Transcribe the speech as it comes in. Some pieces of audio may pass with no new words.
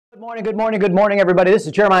Good morning, everybody. This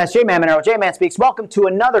is JMan, JMan Speaks. Welcome to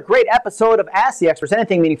another great episode of Ask the Experts,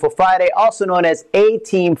 Anything Meaningful Friday, also known as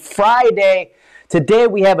A-Team Friday. Today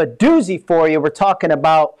we have a doozy for you. We're talking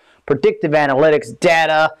about predictive analytics,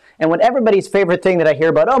 data, and what everybody's favorite thing that I hear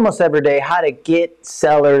about almost every day, how to get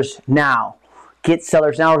sellers now. Get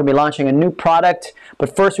sellers now. We're going to be launching a new product,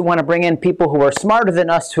 but first we want to bring in people who are smarter than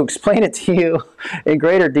us to explain it to you in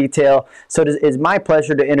greater detail. So it is my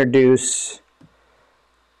pleasure to introduce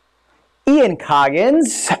Ian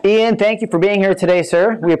Coggins. Ian, thank you for being here today,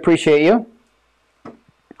 sir. We appreciate you. I don't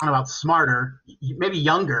know about smarter, maybe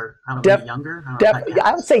younger. I don't know, younger.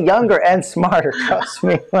 I would say younger and smarter, trust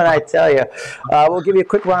me when I tell you. We'll give you a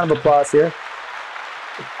quick round of applause here.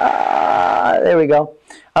 There we go.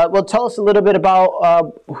 Well, tell us a little bit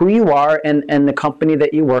about who you are and the company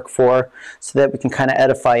that you work for so that we can kind of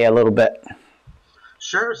edify you a little bit.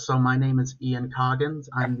 Sure. So my name is Ian Coggins.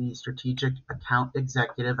 I'm the strategic account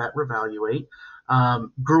executive at Revaluate.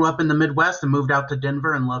 Grew up in the Midwest and moved out to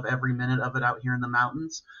Denver and love every minute of it out here in the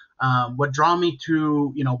mountains. What drew me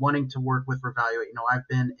to, wanting to work with Revaluate, I've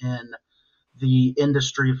been in the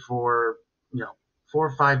industry for, 4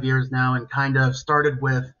 or 5 years now and kind of started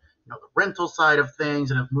with, the rental side of things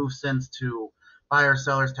and have moved since to buyers,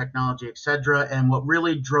 sellers, technology, etc. And what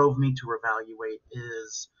really drove me to Revaluate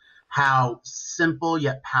is how simple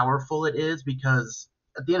yet powerful it is, because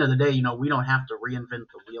at the end of the day, we don't have to reinvent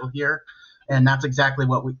the wheel here. And that's exactly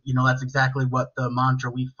what that's exactly what the mantra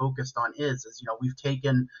we focused on is, we've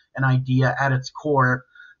taken an idea at its core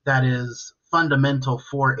that is fundamental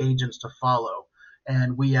for agents to follow.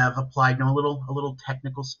 And we have applied a little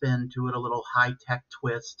technical spin to it, a little high tech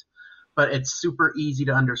twist, but it's super easy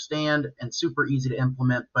to understand and super easy to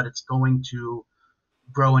implement, but it's going to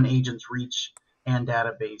grow an agent's reach and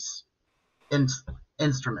database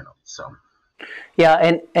instrumentally. So yeah,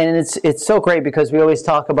 and it's so great because we always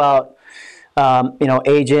talk about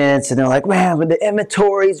agents and they're like, man, when the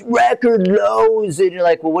inventory's record lows, and you're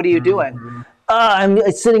like, well, what are you doing? I'm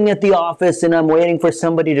sitting at the office and I'm waiting for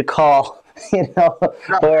somebody to call,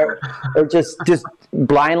 or just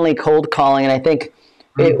blindly cold calling. And I think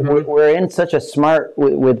we're in such a smart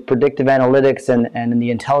with predictive analytics and the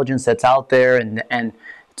intelligence that's out there, and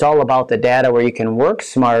it's all about the data where you can work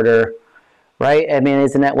smarter, right? I mean,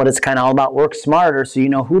 isn't that what it's kind of all about? Work smarter so you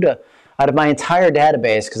know who to, out of my entire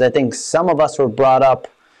database, because I think some of us were brought up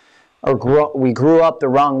we grew up the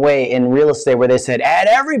wrong way in real estate where they said, add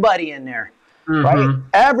everybody in there, right?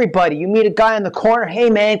 Everybody. You meet a guy in the corner, hey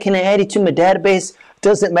man, can I add you to my database?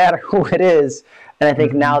 Doesn't matter who it is. And I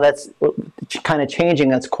think now that's kind of changing.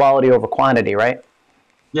 That's quality over quantity, right?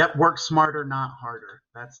 Yep. Work smarter, not harder.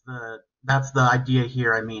 That's the idea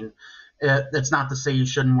here. I mean, it's not to say you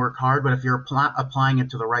shouldn't work hard, but if you're applying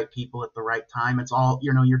it to the right people at the right time, it's all,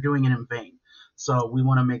 you're doing it in vain. So we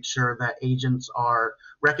want to make sure that agents are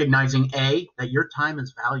recognizing, that your time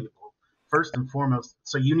is valuable, first and foremost.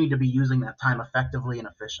 So you need to be using that time effectively and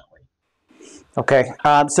efficiently. Okay.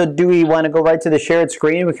 So do we want to go right to the shared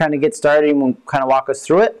screen? We kind of get started and we'll kind of walk us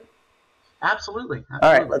through it? Absolutely.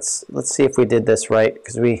 All right. Let's see if we did this right,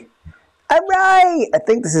 because all right. I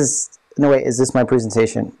think this is, no, wait, is this my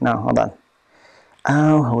presentation? No, hold on.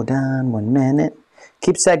 Oh, hold on 1 minute.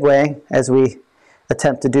 Keep segueing as we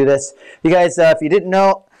attempt to do this. You guys, if you didn't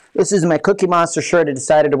know, this is my Cookie Monster shirt. I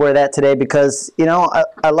decided to wear that today because,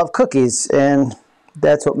 I love cookies, and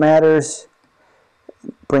that's what matters.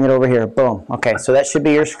 Bring it over here. Boom. Okay, so that should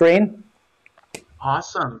be your screen.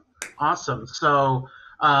 Awesome. So,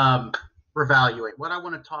 Revaluate. What I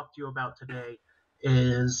want to talk to you about today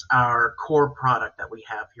is our core product that we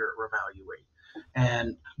have here at Revaluate.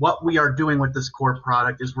 And what we are doing with this core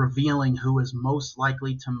product is revealing who is most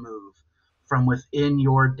likely to move from within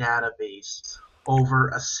your database over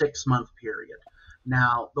a 6-month period.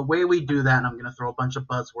 Now, the way we do that, and I'm going to throw a bunch of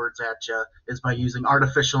buzzwords at you, is by using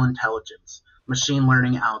artificial intelligence, machine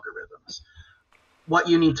learning algorithms. What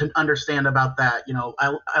you need to understand about that,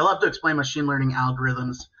 I love to explain machine learning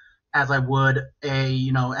algorithms as I would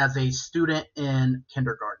as a student in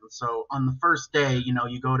kindergarten. So on the first day,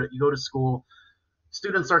 you go to school,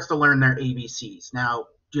 student starts to learn their ABCs. Now,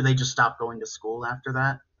 do they just stop going to school after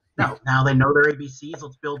that? No. Now they know their ABCs.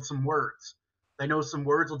 Let's build some words. They know some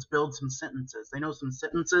words. Let's build some sentences. They know some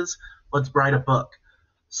sentences. Let's write a book.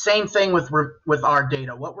 Same thing with our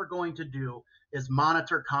data. What we're going to do is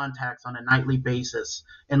monitor contacts on a nightly basis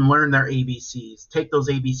and learn their ABCs. Take those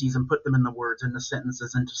ABCs and put them in the words, into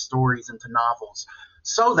sentences, into stories, into novels,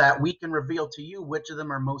 so that we can reveal to you which of them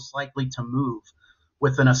are most likely to move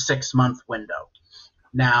within a 6-month window.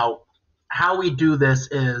 Now, how we do this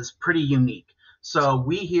is pretty unique. So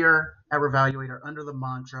we here at Revaluate are under the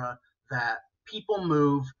mantra that people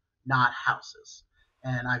move not houses.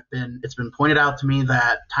 And it's been pointed out to me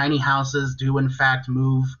that tiny houses do in fact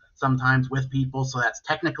move sometimes with people. So that's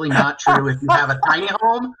technically not true if you have a tiny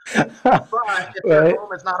home, but if your Right.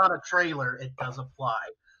 home is not on a trailer, it does apply.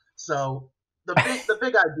 So the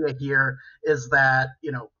big idea here is that,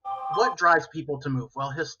 what drives people to move?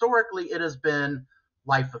 Well, historically it has been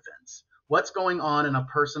life events. What's going on in a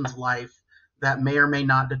person's life that may or may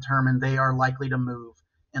not determine they are likely to move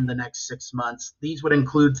in the next 6 months. These would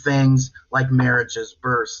include things like marriages,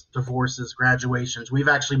 births, divorces, graduations. We've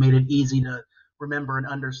actually made it easy to remember and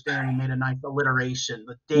understand. We made a nice alliteration,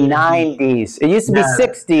 the data D. 90s. It used to be Yes,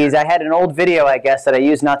 60s. I had an old video, I guess, that I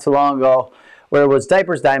used not too long ago where it was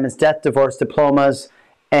diapers, diamonds, death, divorce, diplomas,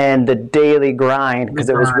 and the daily grind the because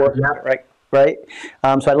it was grind. work, Yep, right? Right.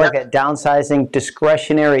 So I like yep. that downsizing,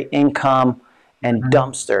 discretionary income, and Mhm.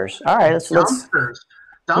 dumpsters. All right, let's Dumpsters.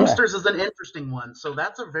 yeah. Dumpsters is an interesting one. So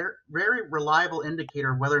that's a very, very reliable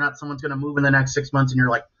indicator of whether or not someone's going to move in the next 6 months. And you're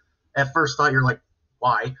like, at first thought, you're like,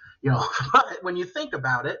 why? But when you think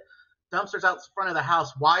about it, dumpsters out front of the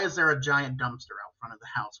house. Why is there a giant dumpster out front of the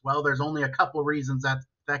house? Well, there's only a couple reasons that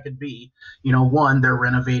could be. One, they're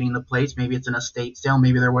renovating the place. Maybe it's an estate sale.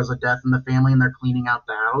 Maybe there was a death in the family and they're cleaning out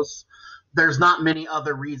the house. There's not many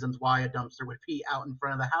other reasons why a dumpster would be out in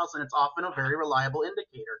front of the house, and it's often a very reliable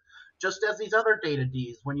indicator. Just as these other data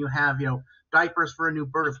Ds, when you have, diapers for a new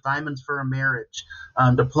birth, diamonds for a marriage,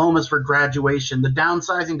 diplomas for graduation, the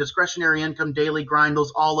downsizing, discretionary income, daily grind,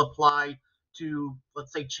 those all apply to,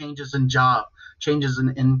 let's say, changes in job, changes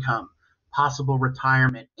in income, possible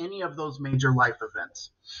retirement, any of those major life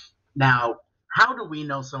events. Now, how do we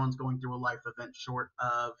know someone's going through a life event short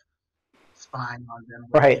of spying on them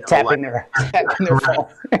with, Right, like tapping their right,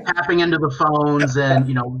 phone. tapping into the phones and,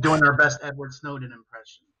 doing our best Edward Snowden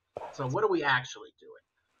impression? So what are we actually doing?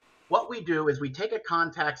 What we do is we take a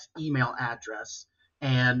contact's email address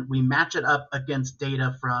and we match it up against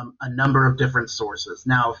data from a number of different sources.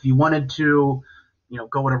 Now, if you wanted to,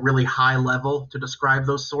 go at a really high level to describe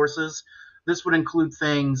those sources, this would include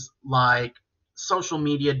things like social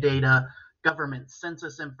media data, government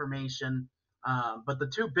census information, but the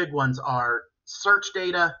two big ones are search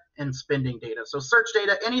data and spending data. So search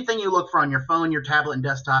data, anything you look for on your phone, your tablet, and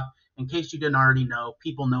desktop, in case you didn't already know,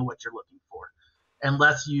 people know what you're looking for.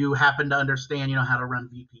 Unless you happen to understand, how to run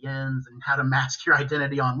VPNs and how to mask your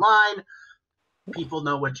identity online, people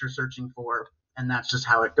know what you're searching for, and that's just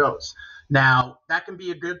how it goes. Now, that can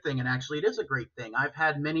be a good thing, and actually it is a great thing. I've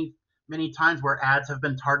had many, many times where ads have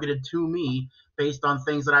been targeted to me based on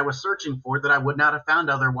things that I was searching for that I would not have found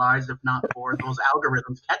otherwise if not for those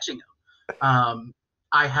algorithms catching them.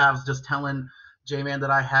 I have just telling JMan that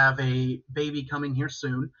I have a baby coming here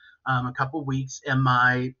soon, a couple weeks, and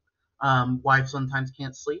my wife sometimes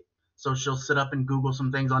can't sleep. So she'll sit up and Google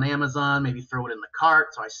some things on Amazon, maybe throw it in the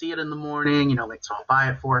cart so I see it in the morning, so I'll buy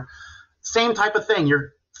it for her. Same type of thing.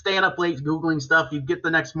 You're staying up late Googling stuff. You get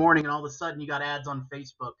the next morning and all of a sudden you got ads on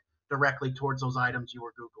Facebook directly towards those items you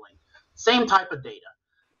were Googling. Same type of data.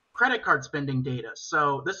 Credit card spending data.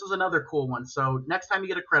 So this is another cool one. So next time you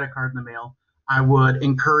get a credit card in the mail, I would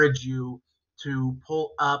encourage you to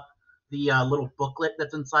pull up the little booklet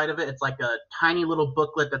that's inside of it. It's like a tiny little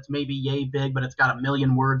booklet that's maybe yay big, but it's got a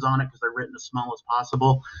million words on it because they're written as small as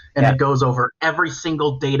possible. And Yeah. it goes over every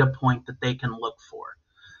single data point that they can look for.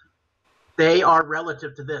 They are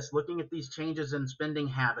relative to this, looking at these changes in spending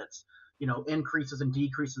habits, increases and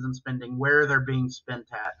decreases in spending, where they're being spent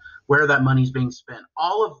at, where that money's being spent.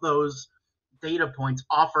 All of those data points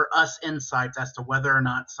offer us insights as to whether or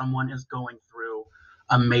not someone is going through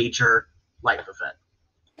a major life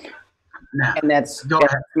event. Now, And that's go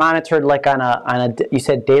ahead. monitored like on a you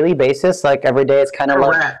said daily basis, like every day. It's kind of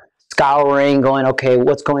like Correct. scouring, going, okay,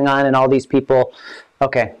 what's going on in all these people.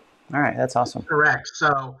 Okay, all right, that's awesome. Correct.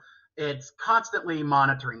 So it's constantly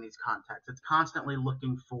monitoring these contacts. It's constantly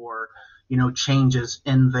looking for, changes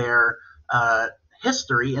in their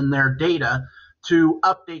history, in their data, to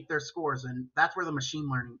update their scores, and that's where the machine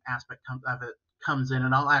learning aspect of it comes in.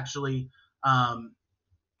 And I'll actually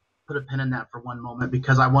put a pin in that for one moment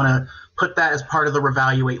because I want to put that as part of the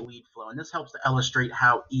Revaluate lead flow, and this helps to illustrate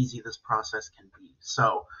how easy this process can be.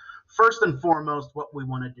 So first and foremost, what we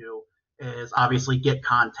want to do is obviously get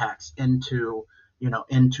contacts into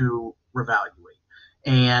Revaluate.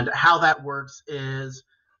 And how that works is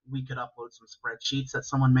we could upload some spreadsheets that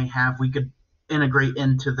someone may have. We could integrate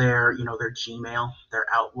into their Gmail, their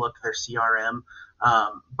Outlook, their CRM.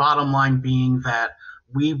 Bottom line being that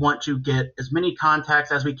we want to get as many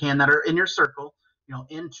contacts as we can that are in your circle,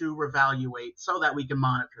 into Revaluate so that we can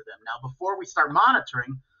monitor them. Now, before we start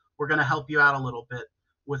monitoring, we're going to help you out a little bit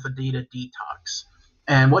with a data detox.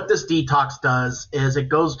 And what this detox does is it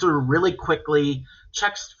goes through really quickly,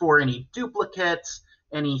 checks for any duplicates,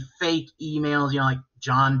 any fake emails, like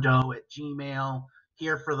John Doe at Gmail,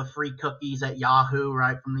 here for the free cookies at Yahoo,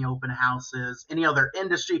 right, from the open houses, any other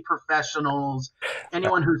industry professionals,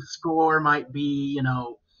 anyone whose score might be,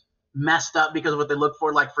 messed up because of what they look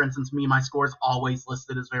for. Like, for instance, me, my score is always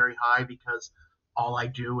listed as very high because all I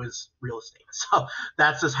do is real estate. So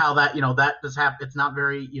that's just how that just happens. It's not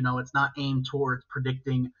very, it's not aimed towards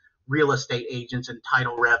predicting real estate agents and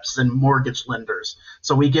title reps and mortgage lenders.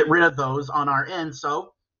 So we get rid of those on our end.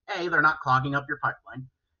 So A, they're not clogging up your pipeline.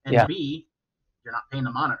 And Yeah. B, you're not paying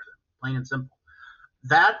to monitor them, plain and simple.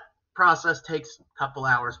 That process takes a couple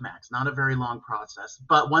hours max, not a very long process.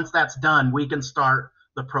 But once that's done, we can start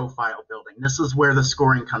the profile building. This is where the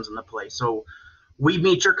scoring comes into play. So we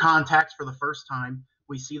meet your contacts for the first time.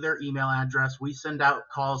 We see their email address. We send out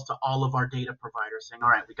calls to all of our data providers saying, all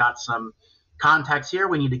right, we got some contacts here.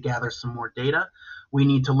 We need to gather some more data. We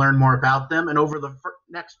need to learn more about them. And over the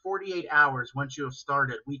next 48 hours, once you have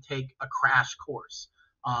started, we take a crash course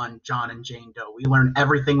on John and Jane Doe. We learn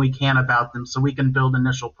everything we can about them so we can build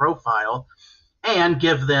initial profile and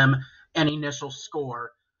give them an initial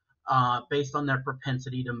score based on their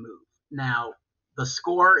propensity to move. Now, the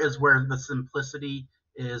score is where the simplicity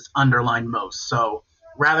is underlined most. So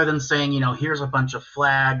rather than saying, here's a bunch of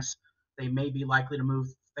flags, they may be likely to move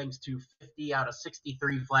thanks to 50 out of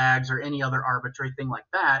 63 flags or any other arbitrary thing like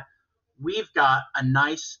that, we've got a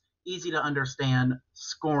nice, easy to understand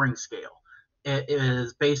scoring scale. It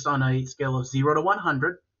is based on a scale of 0 to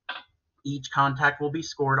 100. Each contact will be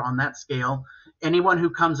scored on that scale. Anyone who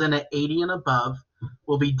comes in at 80 and above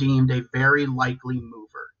will be deemed a very likely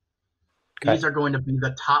mover. Okay. These are going to be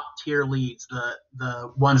the top tier leads,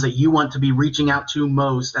 the ones that you want to be reaching out to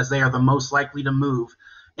most, as they are the most likely to move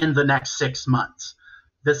in the next 6 months.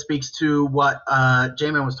 This speaks to what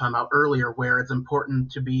JMan was talking about earlier, where it's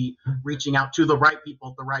important to be reaching out to the right people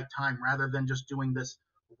at the right time rather than just doing this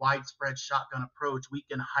widespread shotgun approach. We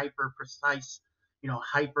can hyper precise,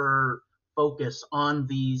 hyper focus on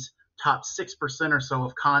these top 6% or so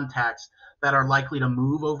of contacts that are likely to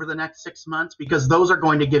move over the next 6 months, because those are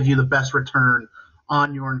going to give you the best return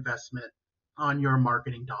on your investment, on your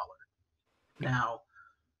marketing dollar. Now,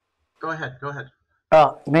 go ahead.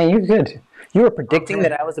 Oh, man, you're good. You were predicting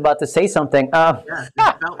that I was about to say something. Yeah,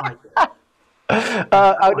 it felt like it.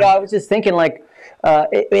 I was just thinking,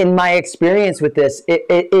 in my experience with this,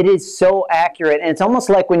 it is so accurate, and it's almost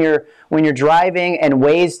like when you're driving and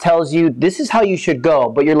Waze tells you this is how you should go,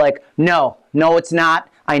 but you're like, no, it's not.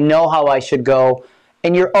 I know how I should go,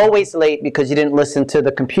 and you're always late because you didn't listen to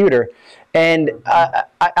the computer. And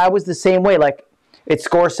I was the same way. Like, it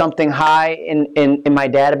scores something high in my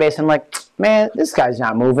database. I'm like, man, this guy's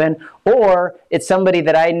not moving. Or it's somebody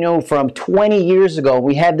that I knew from 20 years ago.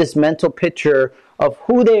 We had this mental picture of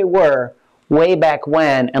who they were way back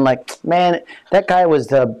when, and like, man, that guy was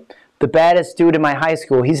the baddest dude in my high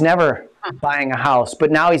school. He's never buying a house,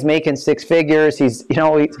 but now he's making 6 figures. He's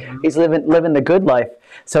he's living the good life.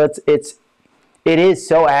 So it is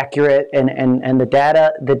so accurate, and the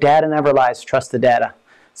data never lies. Trust the data.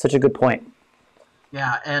 Such a good point.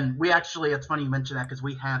 Yeah, and we actually, it's funny you mentioned that, because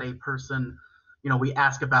we had a person, we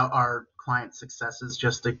ask about our client successes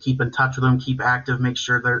just to keep in touch with them, keep active, make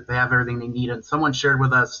sure they have everything they need. And someone shared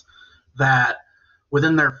with us that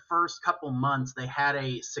within their first couple months, they had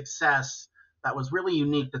a success that was really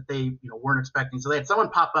unique that they weren't expecting. So they had someone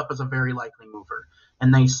pop up as a very likely mover,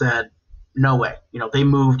 and they said, no way. They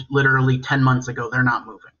moved literally 10 months ago. They're not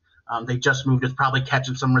moving. They just moved. It's probably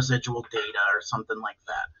catching some residual data or something like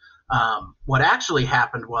that. What actually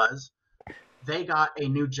happened was they got a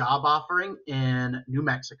new job offering in New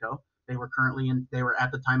Mexico. They were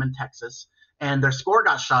at the time in Texas, and their score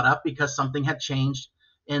got shot up because something had changed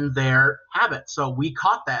in their habits. So we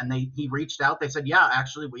caught that, and he reached out. They said, yeah,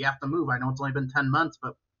 actually, we have to move. I know it's only been 10 months,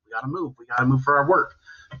 but we got to move. We got to move for our work.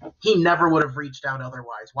 He never would have reached out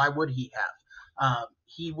otherwise. Why would he have?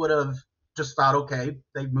 He would have just thought, okay,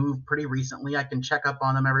 they've moved pretty recently. I can check up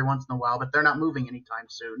on them every once in a while, but they're not moving anytime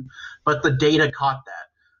soon. But the data caught that.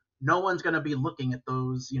 No one's going to be looking at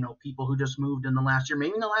those, people who just moved in the last year,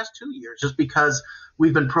 maybe in the last 2 years, just because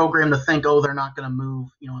we've been programmed to think, oh, they're not going to move,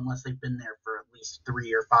 unless they've been there for at least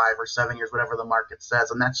 3 or 5 or 7 years, whatever the market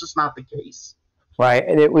says. And that's just not the case.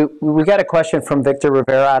 Right. We got a question from Victor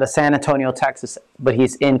Rivera out of San Antonio, Texas, but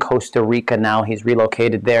he's in Costa Rica now. He's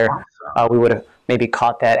relocated there. We would have maybe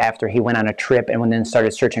caught that after he went on a trip and then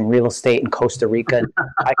started searching real estate in Costa Rica.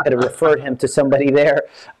 I could have referred him to somebody there.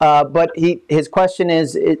 But his question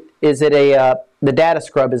is it the data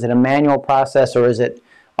scrub, is it a manual process, or is it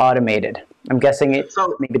automated? I'm guessing it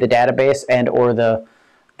So maybe the database and or the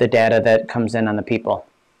data that comes in on the people.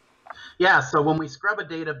 yeah, so when we scrub a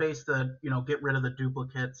database to get rid of the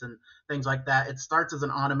duplicates and things like that, it starts as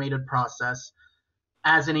an automated process.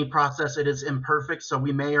 As any process, it is imperfect, so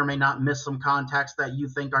we may or may not miss some contacts that you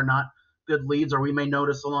think are not good leads, or we may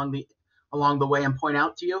notice along the way and point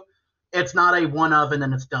out to you. It's not a one of and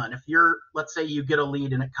then it's done. If let's say you get a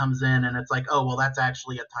lead and it comes in and it's like, oh well, that's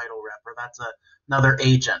actually a title rep or that's another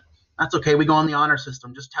agent. That's okay. We go on the honor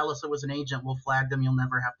system. Just tell us it was an agent. We'll flag them. You'll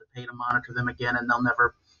never have to pay to monitor them again, and they'll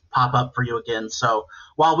never pop up for you again. So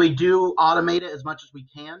while we do automate it as much as we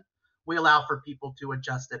can, we allow for people to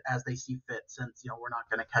adjust it as they see fit, since we're not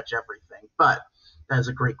going to catch everything. But that is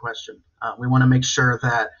a great question. We want to make sure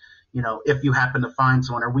that if you happen to find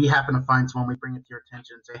someone, or we happen to find someone, we bring it to your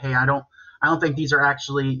attention and say, hey, I don't think these are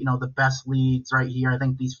actually the best leads right here. I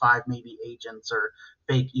think these 5 may be agents or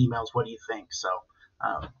fake emails. What do you think? So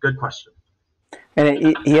good question.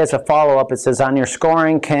 And he has a follow-up. It says, on your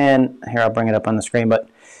scoring, here, I'll bring it up on the screen, but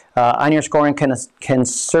on your scoring, can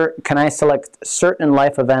I select certain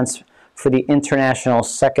life events for the international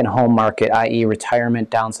second home market, i.e.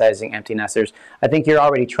 retirement, downsizing, empty nesters? I think you're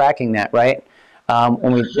already tracking that, right?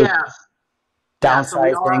 When we downsizing, so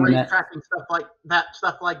we are already tracking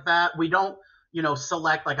stuff like that. We don't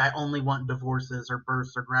select like I only want divorces or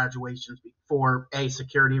births or graduations for A,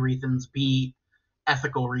 security reasons, B,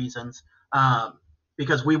 ethical reasons,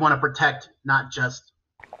 because we want to protect not just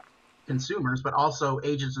consumers but also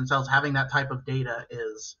agents themselves. Having that type of data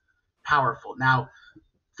is powerful. Now,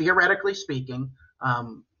 theoretically speaking,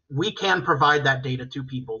 we can provide that data to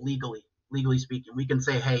people legally speaking. We can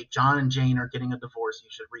say, hey, John and Jane are getting a divorce, you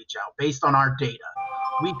should reach out. Based on our data,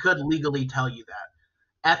 we could legally tell you that.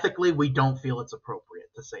 Ethically, we don't feel it's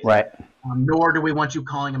appropriate to say right. that. Nor do we want you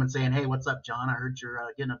calling them and saying, hey, what's up, John? I heard you're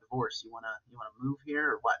getting a divorce. You wanna move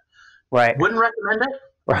here or what? Right. Wouldn't recommend it.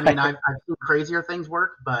 Right. I mean, I've seen crazier things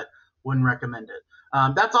work, but wouldn't recommend it.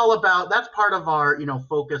 That's part of our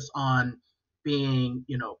focus on being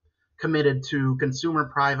committed to consumer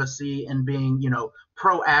privacy and being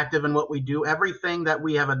proactive in what we do. Everything that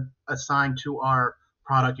we have assigned to our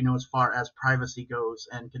product, as far as privacy goes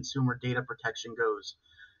and consumer data protection goes,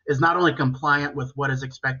 is not only compliant with what is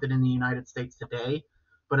expected in the United States today,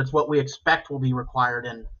 but it's what we expect will be required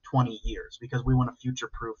in 20 years, because we want to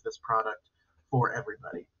future-proof this product for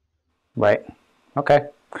everybody. Right. Okay.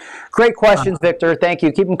 Great questions, Victor. Thank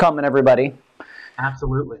you. Keep them coming, everybody.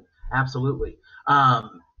 Absolutely.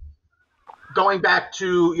 Going back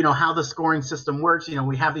to how the scoring system works,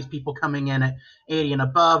 we have these people coming in at 80 and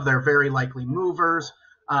above. They're very likely movers.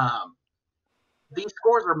 These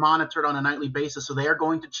scores are monitored on a nightly basis, so they are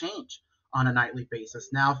going to change on a nightly basis.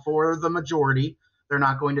 Now, for the majority, they're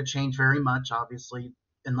not going to change very much, obviously.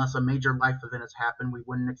 Unless a major life event has happened, we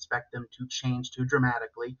wouldn't expect them to change too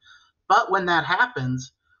dramatically. But when that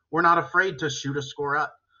happens, we're not afraid to shoot a score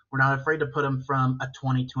up. We're not afraid to put them from a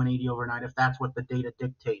 20 to an 80 overnight if that's what the data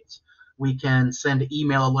dictates. We can send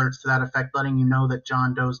email alerts to that effect, letting you know that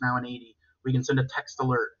John Doe's now an 80. We can send a text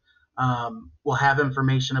alert. We'll have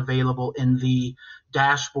information available in the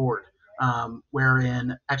dashboard,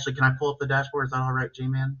 wherein, actually, can I pull up the dashboard? Is that all right,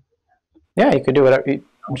 JMan? Yeah, you could do whatever.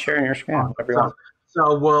 I'm sharing your screen.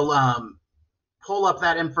 So we'll pull up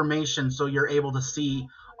that information so you're able to see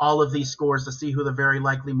all of these scores, to see who the very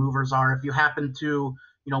likely movers are. If you happen to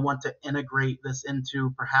want to integrate this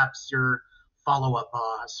into perhaps your follow-up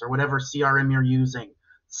boss or whatever CRM you're using,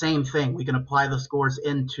 same thing. We can apply the scores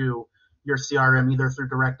into your CRM either through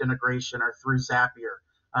direct integration or through Zapier.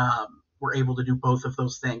 We're able to do both of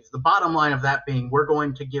those things. The bottom line of that being, we're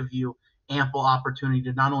going to give you ample opportunity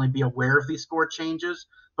to not only be aware of these score changes,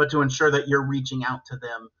 but to ensure that you're reaching out to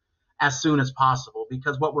them as soon as possible.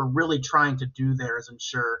 Because what we're really trying to do there is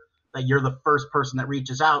ensure that you're the first person that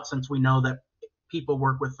reaches out, since we know that people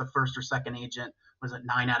work with the first or second agent,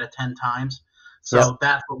 9 out of 10 times. So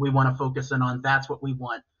That's what we want to focus in on. That's what we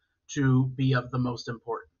want to be of the most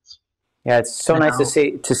importance. Yeah, it's so nice to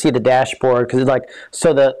see the dashboard, because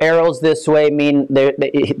so the arrows this way mean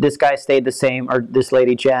this guy stayed the same, or this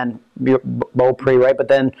lady Jen Beaupre, right? But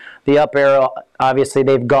then the up arrow, obviously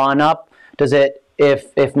they've gone up. Does it,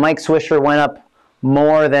 if Mike Swisher went up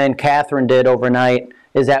more than Catherine did overnight,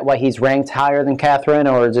 is that why he's ranked higher than Catherine,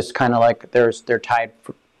 or is this kind of like they're tied?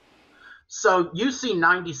 So you see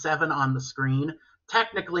 97 on the screen.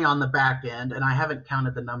 Technically on the back end, and I haven't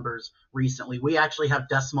counted the numbers recently, we actually have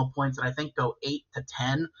decimal points that I think go 8 to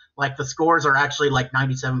 10. Like the scores are actually like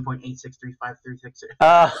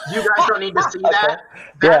 97.8635366. You guys don't need to see that.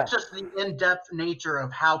 That's just the in-depth nature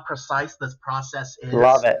of how precise this process is.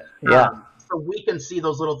 Love it. Yeah. So we can see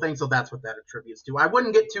those little things. So that's what that attributes to. I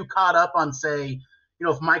wouldn't get too caught up on, say,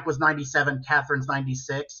 if Mike was 97, Catherine's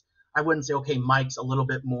 96, I wouldn't say, okay, Mike's a little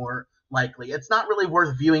bit more likely. It's not really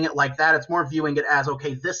worth viewing it like that. It's more viewing it as,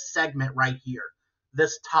 okay, this segment right here,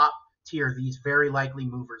 this top tier, these very likely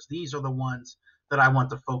movers, these are the ones that I want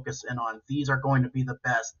to focus in on. These are going to be the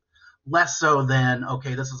best. Less so than,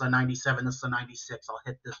 okay, this is a 97, this is a 96, I'll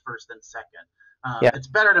hit this first and second. It's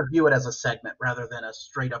better to view it as a segment rather than a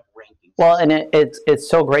straight up ranking. Well, and it's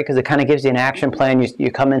so great because it kind of gives you an action plan.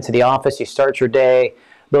 You come into the office, you start your day.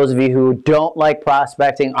 Those of you who don't like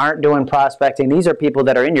prospecting, aren't doing prospecting, these are people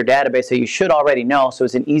that are in your database that you should already know, so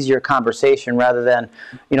it's an easier conversation rather than,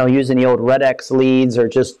 using the old Red X leads or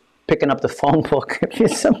just picking up the phone book.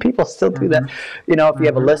 Some people still do that. If you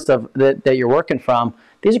have a list of that you're working from,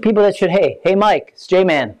 these are people that should, hey Mike, it's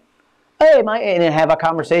JMan. Hey Mike, and have a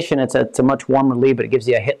conversation. It's a much warmer lead, but it gives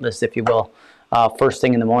you a hit list, if you will, first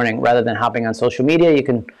thing in the morning. Rather than hopping on social media, you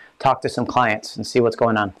can talk to some clients and see what's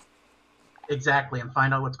going on. Exactly, and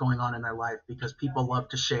find out what's going on in their life, because people love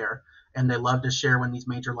to share, and they love to share when these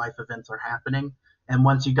major life events are happening. And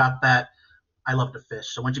once you got that, I love to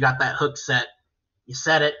fish. So once you got that hook set, you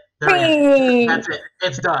set it, that's it.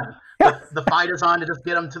 It's done. The fight is on to just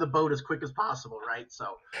get them to the boat as quick as possible, right?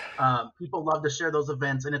 So people love to share those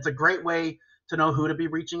events, and it's a great way to know who to be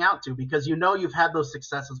reaching out to, because you've had those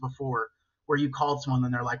successes before where you called someone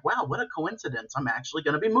and they're like, wow, what a coincidence. I'm actually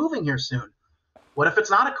going to be moving here soon. What if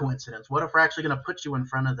it's not a coincidence? What if we're actually going to put you in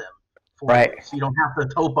front of them? Right. So you don't have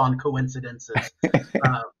to hope on coincidences.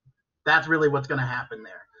 That's really what's going to happen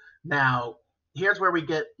there. Now, here's where we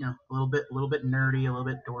get a little bit nerdy, a little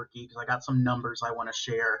bit dorky, because I got some numbers I want to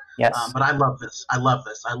share. Yes. But I love this. I love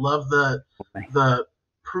the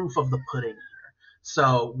proof of the pudding here.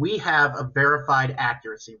 So we have a verified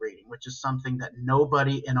accuracy rating, which is something that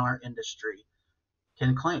nobody in our industry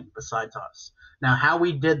can claim besides us. Now, how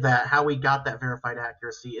we did that, how we got that verified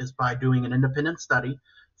accuracy, is by doing an independent study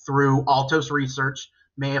through Altos Research.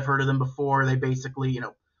 May have heard of them before. They basically,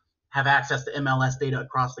 have access to MLS data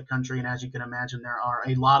across the country, and as you can imagine, there are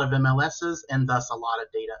a lot of MLSs and thus a lot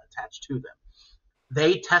of data attached to them.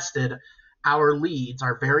 They tested our leads,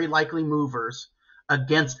 our very likely movers,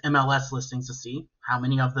 against MLS listings to see how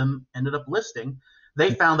many of them ended up listing.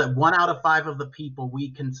 They found that 1 out of 5 of the people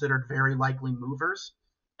we considered very likely movers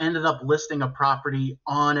ended up listing a property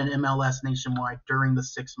on an MLS nationwide during the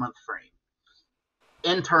 6-month frame.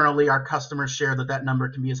 Internally, our customers share that number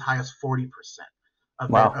can be as high as 40%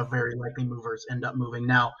 of very likely movers end up moving.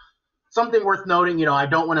 Now, something worth noting, I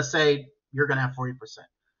don't want to say you're going to have 40%.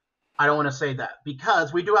 I don't want to say that,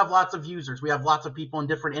 because we do have lots of users. We have lots of people in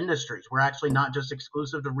different industries. We're actually not just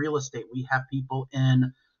exclusive to real estate. We have people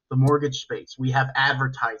in the mortgage space. We have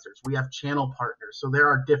advertisers. We have channel partners. So there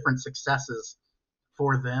are different successes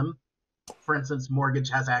for them. For instance, mortgage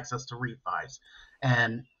has access to refis.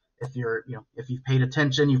 And if you've paid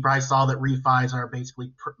attention, you probably saw that refis are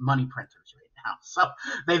basically money printers right now. So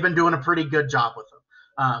they've been doing a pretty good job with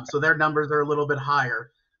them. So their numbers are a little bit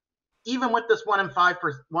higher. Even with this 1 in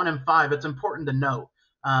 5, it's important to note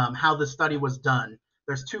how the study was done.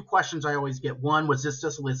 There's 2 questions I always get. One, was this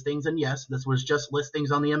just listings? And yes, this was just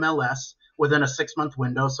listings on the MLS within a 6-month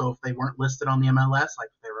window. So if they weren't listed on the MLS, like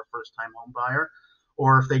if they were a first-time home buyer,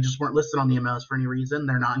 or if they just weren't listed on the MLS for any reason,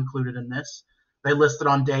 they're not included in this. They listed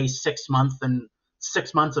on day 6 months and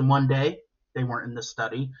 1 day. They weren't in this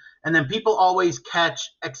study. And then people always catch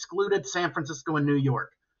excluded San Francisco and New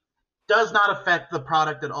York. Does not affect the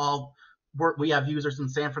product at all. We have users in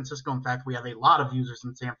San Francisco. In fact, we have a lot of users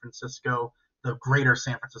in San Francisco, the greater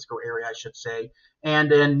San Francisco area, I should say,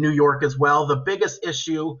 and in New York as well. The biggest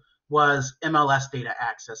issue was MLS data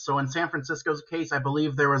access. So in San Francisco's case, I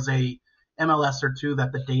believe there was a MLS or 2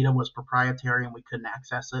 that the data was proprietary and we couldn't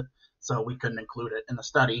access it, so we couldn't include it in the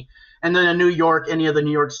study. And then in New York, any of the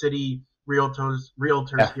New York City realtors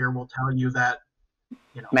here will tell you that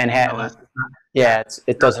Manhattan.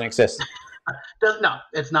 It doesn't exist.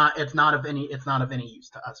 It's not of any use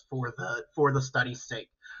to us for the study's sake.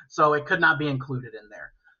 So it could not be included in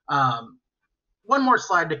there. One more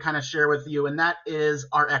slide to kind of share with you, and that is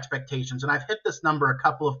our expectations. And I've hit this number a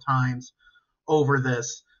couple of times over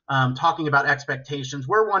this, talking about expectations.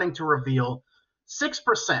 We're wanting to reveal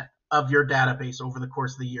 6% of your database over the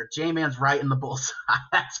course of the year. JMan's right in the bullseye.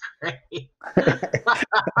 That's great.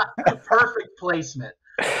 Perfect placement.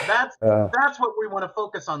 That's what we want to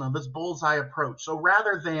focus on, though, this bullseye approach. So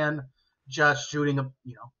rather than just shooting a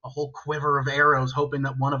whole quiver of arrows, hoping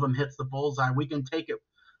that one of them hits the bullseye, we can take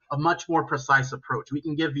a much more precise approach. We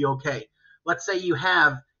can give you, okay, let's say you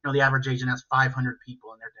have, the average agent has 500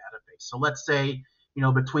 people in their database. So let's say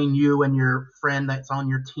between you and your friend that's on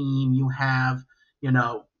your team, you have,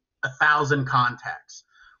 1,000 contacts.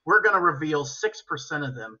 We're going to reveal 6%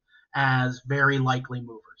 of them as very likely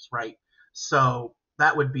movers, right? So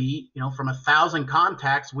that would be, from 1,000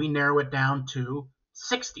 contacts, we narrow it down to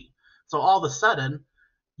 60. So all of a sudden,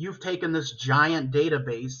 you've taken this giant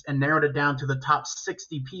database and narrowed it down to the top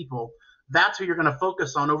 60 people. That's who you're going to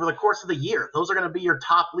focus on over the course of the year. Those are going to be your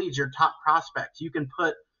top leads, your top prospects. You can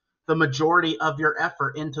put the majority of your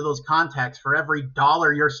effort into those contacts. For every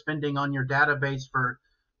dollar you're spending on your database for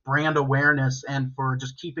brand awareness and for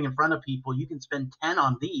just keeping in front of people, you can spend 10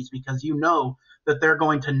 on these because you know that they're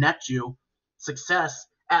going to net you success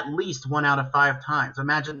at least 1 out of 5 times.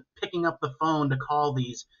 Imagine picking up the phone to call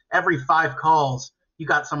these. Every 5 calls, you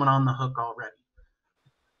got someone on the hook already.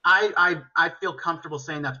 I feel comfortable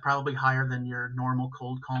saying that's probably higher than your normal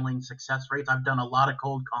cold calling success rates. I've done a lot of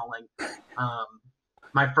cold calling.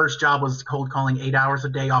 My first job was cold calling 8 hours a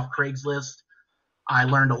day off Craigslist. I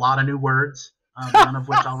learned a lot of new words, none of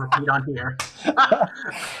which I'll repeat on here.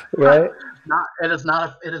 Right? It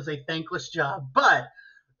is a thankless job, but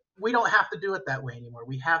we don't have to do it that way anymore.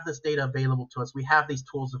 We have this data available to us. We have these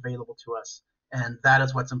tools available to us, and that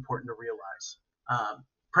is what's important to realize.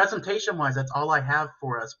 Presentation-wise, that's all I have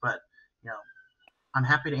for us, but I'm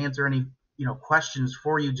happy to answer any questions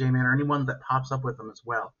for you, JMan, or anyone that pops up with them as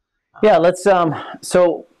well. Yeah, let's.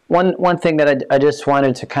 So one thing that I just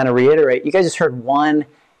wanted to kind of reiterate, you guys just heard 1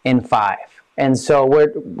 in 5. And so we're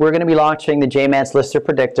going to be launching the JMan's Lister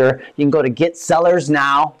Predictor. You can go to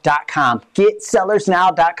getsellersnow.com.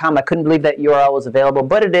 Getsellersnow.com. I couldn't believe that URL was available,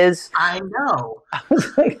 but it is. I know. I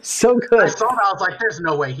was like, so good. I saw that. I was like, there's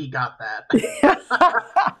no way he got that.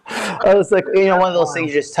 I was like, one of those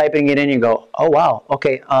things, you're just typing it in, you go, oh, wow,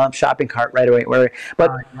 okay, shopping cart right away.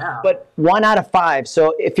 But, but 1 out of 5.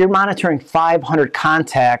 So if you're monitoring 500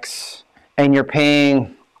 contacts and you're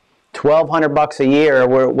paying $1,200 a year,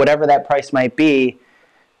 or whatever that price might be,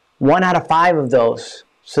 1 out of 5 of those.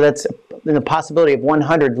 So that's the possibility of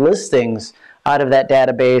 100 listings out of that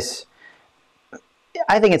database.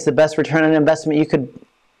 I think it's the best return on investment you could.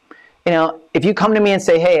 If you come to me and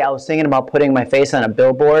say, hey, I was thinking about putting my face on a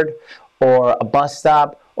billboard or a bus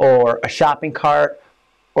stop or a shopping cart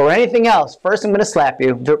or anything else, first I'm going to slap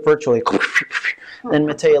you virtually. Then I'm going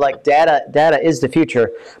to tell you, like, data is the future.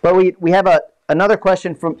 But we have another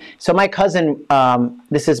question so my cousin,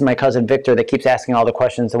 this is my cousin Victor that keeps asking all the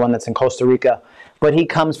questions, the one that's in Costa Rica. But he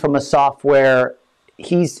comes from a software.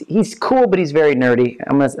 He's cool, but he's very nerdy.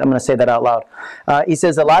 I'm gonna say that out loud. He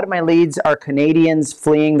says, a lot of my leads are Canadians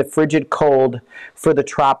fleeing the frigid cold for the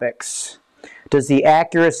tropics. Does the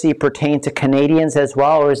accuracy pertain to Canadians as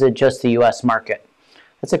well, or is it just the U.S. market?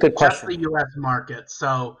 That's a good question. Just the U.S. market.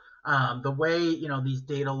 So the way these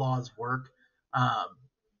data laws work,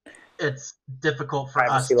 it's difficult for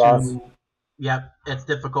us to. Yep, it's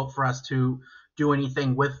difficult for us to do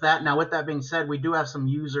anything with that. Now, with that being said, we do have some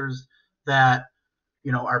users that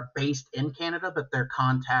are based in Canada, but their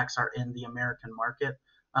contacts are in the American market.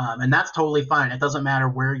 And that's totally fine. It doesn't matter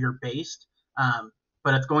where you're based,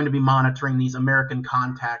 but it's going to be monitoring these American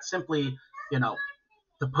contacts simply,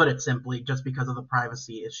 to put it simply, just because of the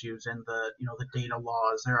privacy issues and the data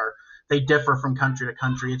laws. They differ from country to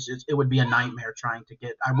country. It would be a nightmare trying to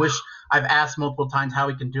get. I've asked multiple times how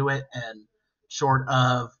we can do it, and short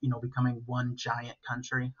of becoming one giant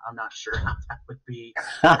country, I'm not sure how that would be.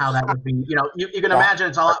 You can imagine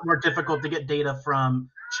it's a lot more difficult to get data from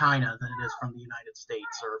China than it is from the United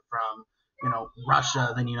States, or from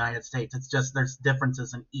Russia than the United States. It's just there's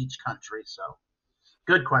differences in each country. So,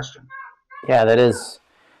 good question. Yeah, that is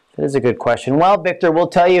a good question. Well, Victor, we'll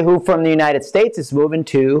tell you who from the United States is moving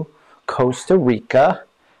to Costa Rica.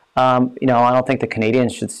 I don't think the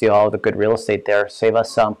Canadians should steal all the good real estate there. Save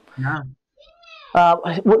us some. Yeah.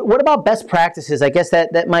 What about best practices? I guess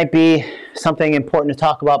that might be something important to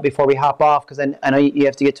talk about before we hop off, because I know you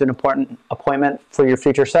have to get to an important appointment for your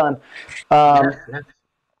future son. Yes.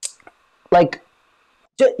 Like,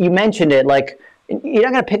 you mentioned it, like, you're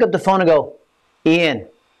not going to pick up the phone and go, Ian,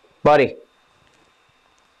 buddy,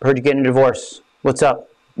 heard you're getting a divorce. What's up?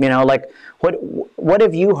 What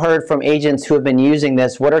have you heard from agents who have been using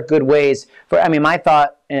this? What are good ways my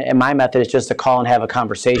thought and my method is just to call and have a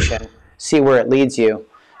conversation, see where it leads you.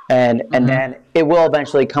 And then it will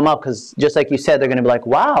eventually come up, because just like you said, they're going to be like,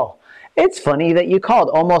 wow, it's funny that you called.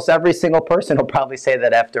 Almost every single person will probably say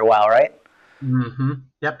that after a while, right? Mm-hmm.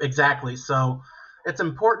 Yep, exactly. So it's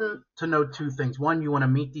important to know 2 things. One, you want to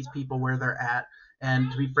meet these people where they're at.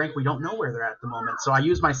 And to be frank, we don't know where they're at the moment. So I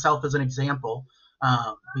use myself as an example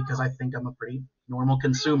because I think I'm a pretty normal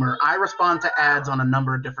consumer. I respond to ads on a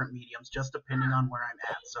number of different mediums, just depending on where I'm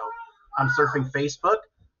at. So I'm surfing Facebook,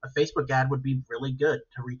 a Facebook ad would be really good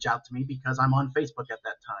to reach out to me because I'm on Facebook at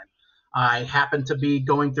that time. I happen to be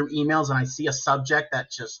going through emails and I see a subject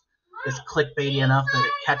that just is clickbaity enough that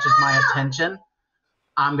it catches my attention.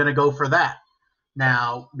 I'm going to go for that.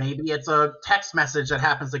 Now, maybe it's a text message that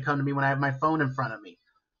happens to come to me when I have my phone in front of me.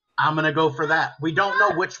 I'm going to go for that. We don't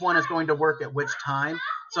know which one is going to work at which time.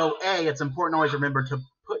 So, A, it's important to always remember to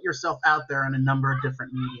put yourself out there in a number of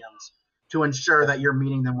different mediums to ensure that you're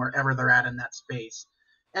meeting them wherever they're at in that space.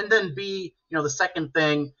 And then B, the second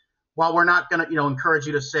thing, while we're not going to, encourage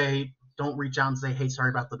you to say, don't reach out and say, hey, sorry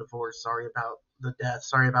about the divorce, sorry about the death,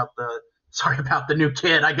 sorry about the new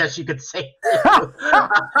kid, I guess you could say.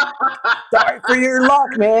 Sorry for your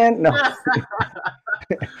luck, man. No.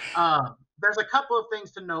 There's a couple of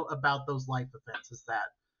things to note about those life events is that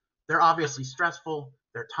they're obviously stressful,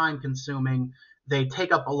 they're time consuming, they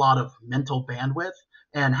take up a lot of mental bandwidth,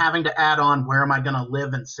 and having to add on where am I going to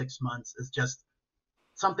live in 6 months is just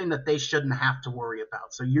something that they shouldn't have to worry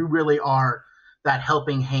about. So you really are that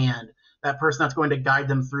helping hand, that person that's going to guide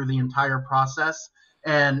them through the entire process.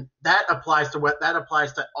 And that applies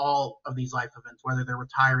to all of these life events, whether they're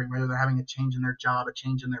retiring, whether they're having a change in their job, a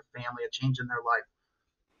change in their family, a change in their life.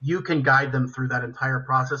 You can guide them through that entire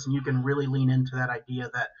process, and you can really lean into that idea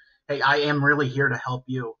that, hey, I am really here to help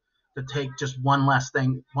you to take just one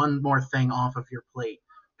more thing off of your plate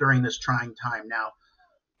during this trying time. Now,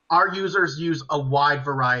 our users use a wide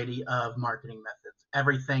variety of marketing methods.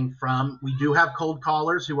 Everything from, we do have cold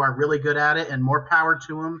callers who are really good at it, and more power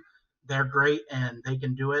to them. They're great and they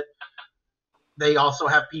can do it. They also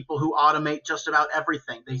have people who automate just about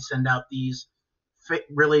everything. They send out these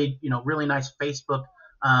really nice Facebook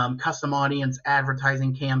custom audience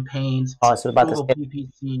advertising campaigns, Google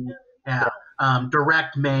PPC,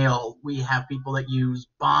 direct mail. We have people that use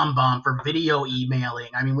BombBomb for video emailing.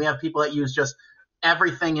 I mean, we have people that use just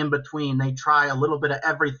everything in between. They try a little bit of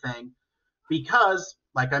everything because,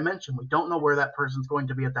 like I mentioned, we don't know where that person's going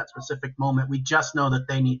to be at that specific moment. We just know that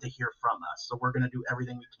they need to hear from us. So we're going to do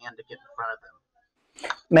everything we can to get in front of them.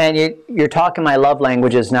 Man, you're talking my love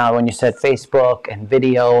languages now when you said Facebook and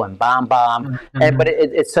video and BombBomb. Mm-hmm. But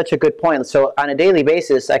it's such a good point. So on a daily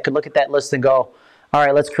basis, I could look at that list and go, all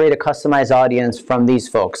right, let's create a customized audience from these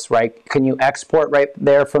folks, right? Can you export right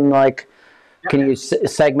there from can you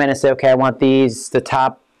segment and say, okay, I want the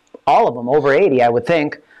top, all of them, over 80, I would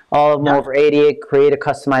think. All of them over 80, create a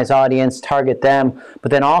customized audience, target them.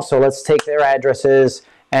 But then also, let's take their addresses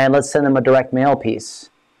and let's send them a direct mail piece.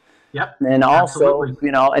 Yep. And also,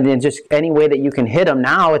 and then just any way that you can hit them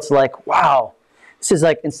now, it's like, wow, this is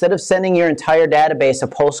like, instead of sending your entire database a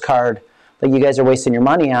postcard that you guys are wasting your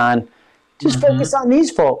money on, just focus on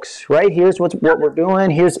these folks, right? Here's what we're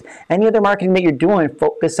doing. Here's any other marketing that you're doing.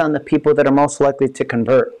 Focus on the people that are most likely to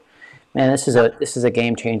convert. Man, this is a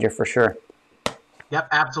game changer for sure. Yep,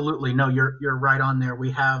 absolutely. No, you're right on there. We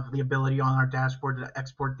have the ability on our dashboard to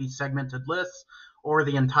export these segmented lists or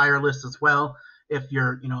the entire list as well. If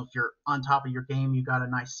you're on top of your game, you got a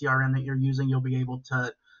nice CRM that you're using, you'll be able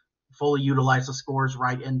to fully utilize the scores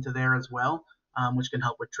right into there as well, which can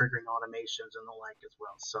help with triggering automations and the like as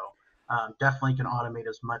well. So definitely can automate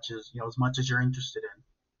as much as you're interested in.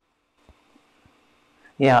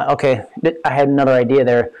 Yeah, okay. I had another idea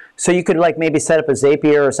there. So you could maybe set up a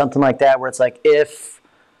Zapier or something like that where it's like, if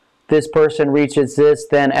this person reaches this,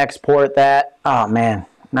 then export that. Oh man,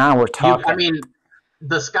 now we're talking.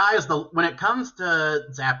 The sky is when it comes to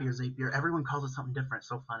Zapier, everyone calls it something different. It's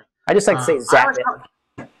so funny. I just like to say Zapier.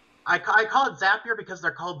 I call it Zapier because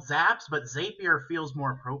they're called Zaps, but Zapier feels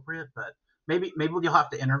more appropriate. But maybe you'll have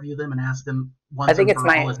to interview them and ask them. I think it's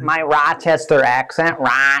my Rochester accent.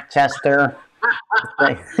 Rochester.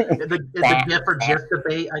 the GIF or GIF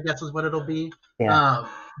debate, I guess, is what it'll be. Yeah.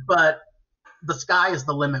 But the sky is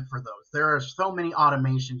the limit for those. There are so many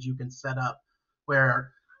automations you can set up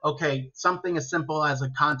where, okay, something as simple as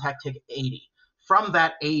a contact tick 80. From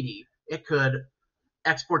that 80, it could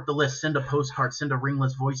export the list, send a postcard, send a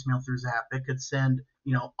ringless voicemail through Zap. It could send,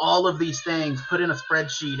 all of these things, put in a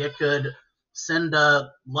spreadsheet. It could send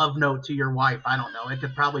a love note to your wife. I don't know. It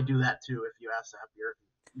could probably do that too if you ask Zapier.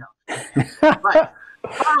 But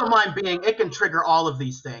bottom line being, it can trigger all of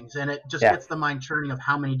these things, and it just gets the mind churning of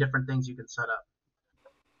how many different things you can set up.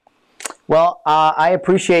 Well, I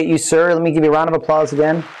appreciate you, sir. Let me give you a round of applause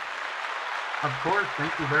again. Of course.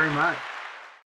 Thank you very much.